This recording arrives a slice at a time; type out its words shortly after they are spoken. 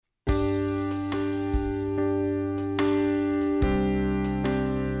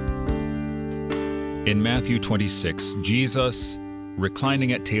In Matthew 26, Jesus,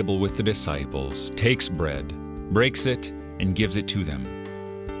 reclining at table with the disciples, takes bread, breaks it, and gives it to them.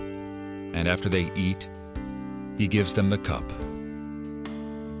 And after they eat, he gives them the cup.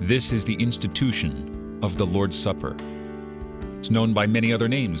 This is the institution of the Lord's Supper. It's known by many other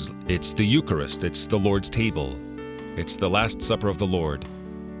names. It's the Eucharist, it's the Lord's table, it's the Last Supper of the Lord.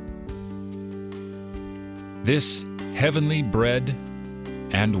 This heavenly bread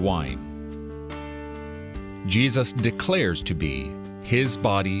and wine, Jesus declares to be his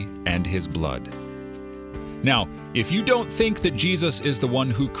body and his blood. Now, if you don't think that Jesus is the one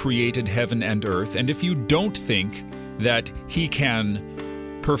who created heaven and earth, and if you don't think that he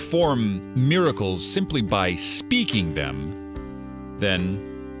can perform miracles simply by speaking them,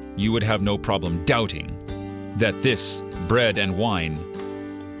 then you would have no problem doubting that this bread and wine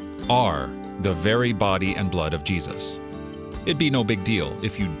are the very body and blood of Jesus. It'd be no big deal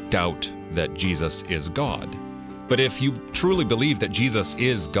if you doubt that Jesus is God. But if you truly believe that Jesus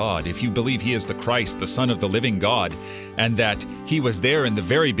is God, if you believe he is the Christ, the Son of the living God, and that he was there in the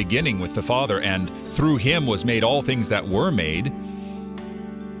very beginning with the Father, and through him was made all things that were made,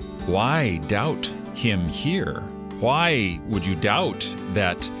 why doubt him here? Why would you doubt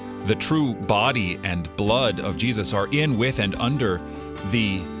that the true body and blood of Jesus are in, with, and under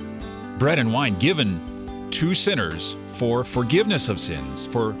the bread and wine given to sinners for forgiveness of sins,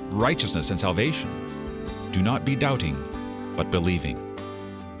 for righteousness and salvation? Do not be doubting, but believing.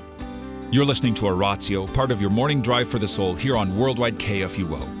 You're listening to Oratio, part of your morning drive for the soul here on Worldwide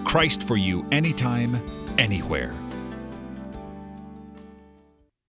KFUO. Christ for you, anytime, anywhere.